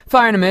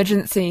Fire and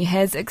Emergency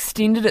has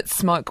extended its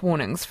smoke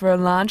warnings for a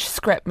large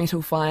scrap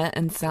metal fire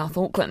in South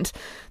Auckland.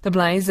 The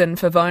blaze in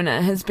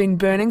Favona has been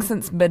burning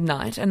since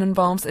midnight and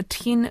involves a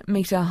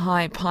 10-metre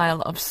high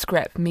pile of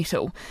scrap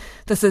metal.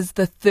 This is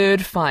the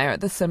third fire at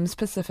the Sims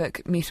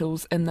Pacific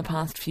Metals in the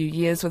past few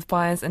years, with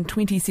fires in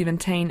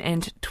 2017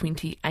 and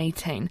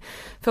 2018.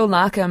 Phil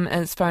Larcombe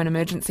is Fire and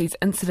Emergency's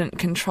incident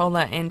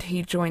controller, and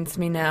he joins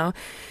me now.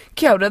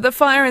 Kia ora, the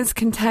fire is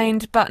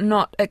contained but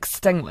not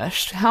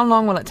extinguished. How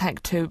long will it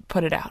take to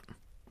put it out?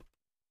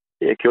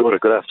 Yeah, kia ora,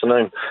 good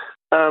afternoon.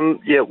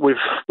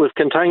 We've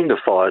contained the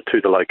fire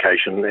to the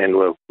location,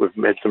 and we've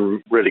had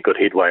some really good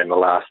headway in the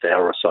last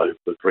hour or so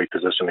with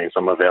repositioning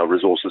some of our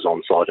resources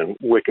on site and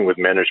working with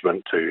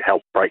management to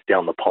help break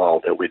down the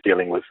pile that we're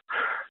dealing with.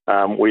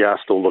 We are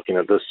still looking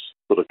at this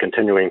sort of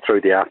continuing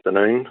through the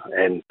afternoon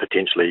and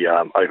potentially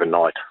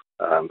overnight.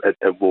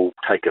 It will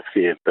take a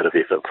fair bit of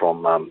effort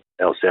from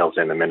ourselves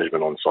and the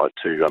management on site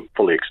to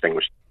fully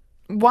extinguish.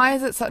 Why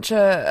is it such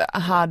a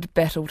hard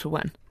battle to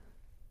win?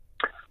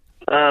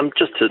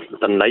 Just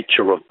the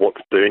nature of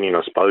what's burning,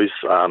 I suppose,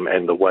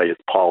 and the way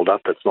it's piled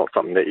up. It's not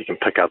something that you can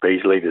pick up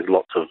easily. There's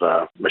lots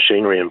of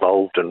machinery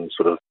involved in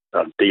sort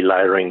of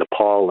delayering the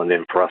pile, and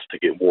then for us to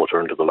get water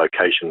into the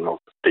location of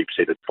the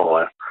deep-seated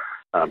fire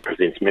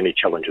presents many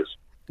challenges.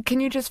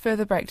 Can you just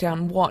further break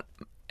down what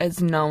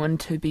is known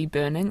to be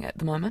burning at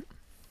the moment?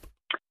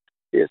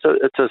 Yeah, so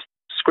it's a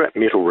scrap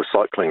metal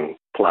recycling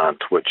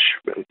plant, which,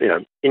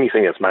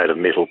 anything that's made of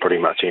metal pretty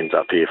much ends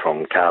up here,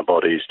 from car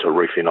bodies to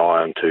roofing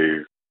iron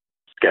to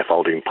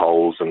scaffolding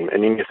poles and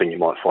anything you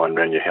might find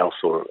around your house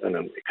or in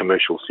a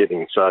commercial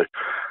setting. So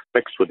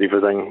mixed with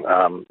everything,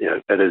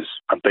 it is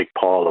a big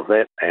pile of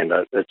that, and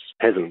it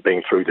hasn't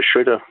been through the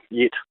shredder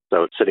yet,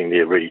 so it's sitting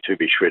there ready to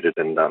be shredded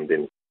and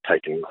then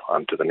taken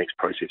to the next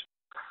process.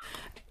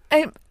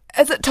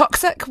 Is it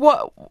toxic?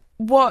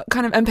 What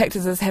kind of impact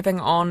is this having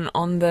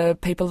on the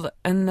people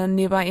in the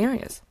nearby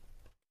areas?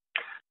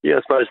 Yeah,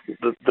 I suppose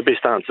the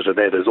best answer to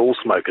that is all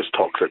smoke is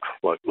toxic,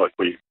 like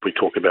we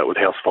talk about with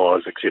house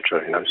fires,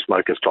 etc.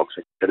 Smoke is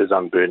toxic. It is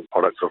unburnt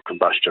products of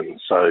combustion.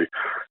 So,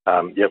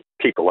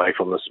 keep away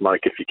from the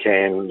smoke if you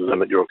can.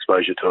 Limit your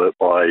exposure to it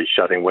by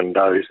shutting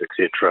windows,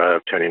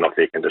 etc., turning off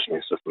air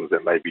conditioning systems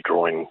that may be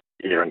drawing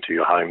air into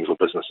your homes or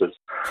businesses.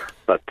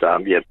 But,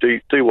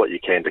 do what you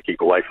can to keep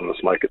away from the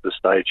smoke at this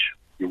stage.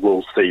 You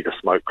will see the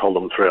smoke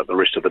column throughout the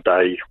rest of the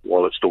day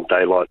while it's still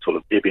daylight, sort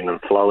of ebbing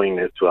and flowing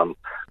as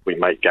we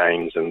make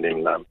gains, and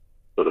then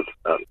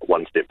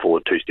one step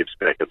forward, two steps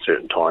back at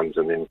certain times.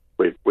 And then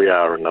we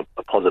are in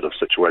a positive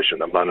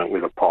situation at the moment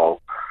where the pile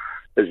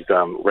is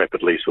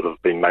rapidly sort of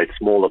being made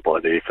smaller by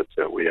the efforts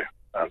that we're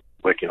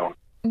working on.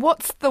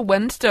 What's the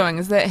wind doing?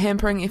 Is that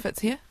hampering efforts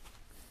here?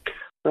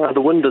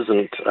 The wind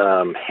isn't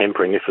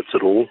hampering efforts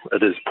at all.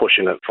 It is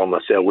pushing it from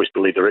a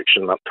southwesterly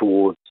direction up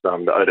towards the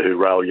Otahu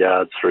rail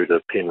yards through the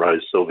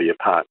Penrose, Sylvia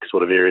Park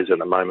sort of areas at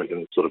the moment,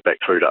 and sort of back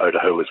through to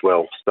Otahu as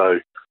well. So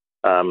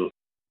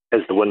as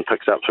the wind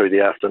picks up through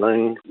the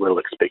afternoon, we'll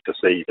expect to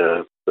see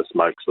the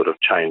smoke sort of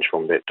change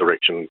from that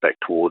direction back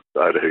towards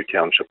Otahu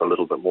Township a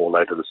little bit more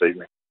later this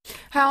evening.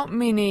 How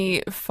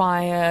many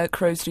fire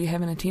crews do you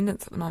have in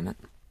attendance at the moment?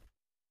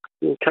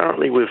 Well,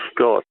 currently we've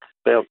got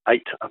about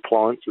 8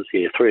 appliances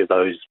here, 3 of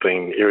those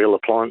being aerial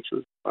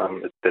appliances.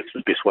 That's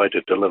the best way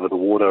to deliver the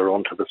water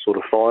onto the sort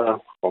of fire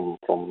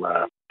from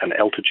an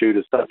altitude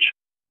as such,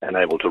 and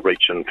able to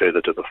reach in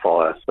further to the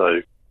fire.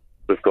 So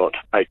we've got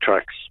 8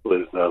 trucks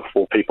with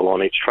 4 people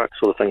on each truck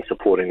sort of thing,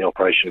 supporting the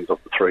operations of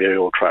the 3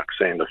 aerial trucks,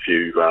 and a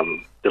few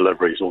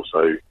deliveries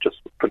also, just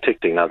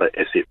protecting other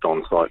assets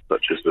on site,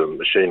 such as the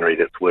machinery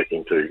that's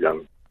working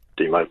to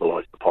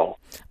demobilise the pile.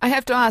 I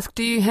have to ask,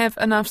 do you have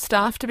enough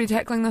staff to be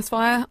tackling this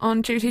fire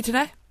on duty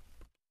today?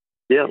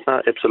 Yeah,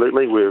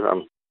 absolutely. We're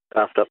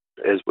staffed up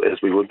as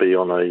we would be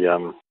on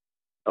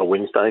a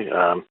Wednesday.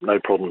 No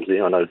problems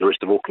there. I know the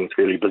rest of Auckland's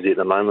fairly busy at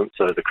the moment,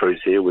 so the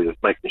crews here, we're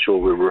making sure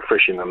we're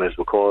refreshing them as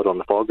required on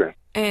the fireground.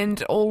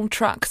 And all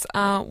trucks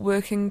are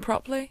working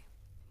properly?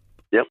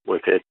 Yep,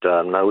 we've had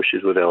no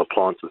issues with our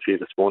appliances here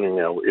this morning.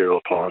 Our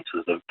aerial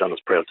appliances have done us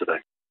proud today.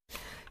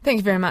 Thank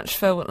you very much,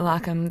 Phil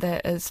Larcombe.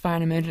 That is Fire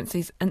and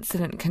Emergency's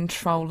incident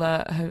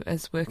controller, who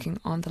is working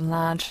on the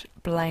large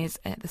blaze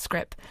at the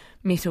scrap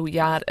metal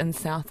yard in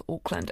South Auckland.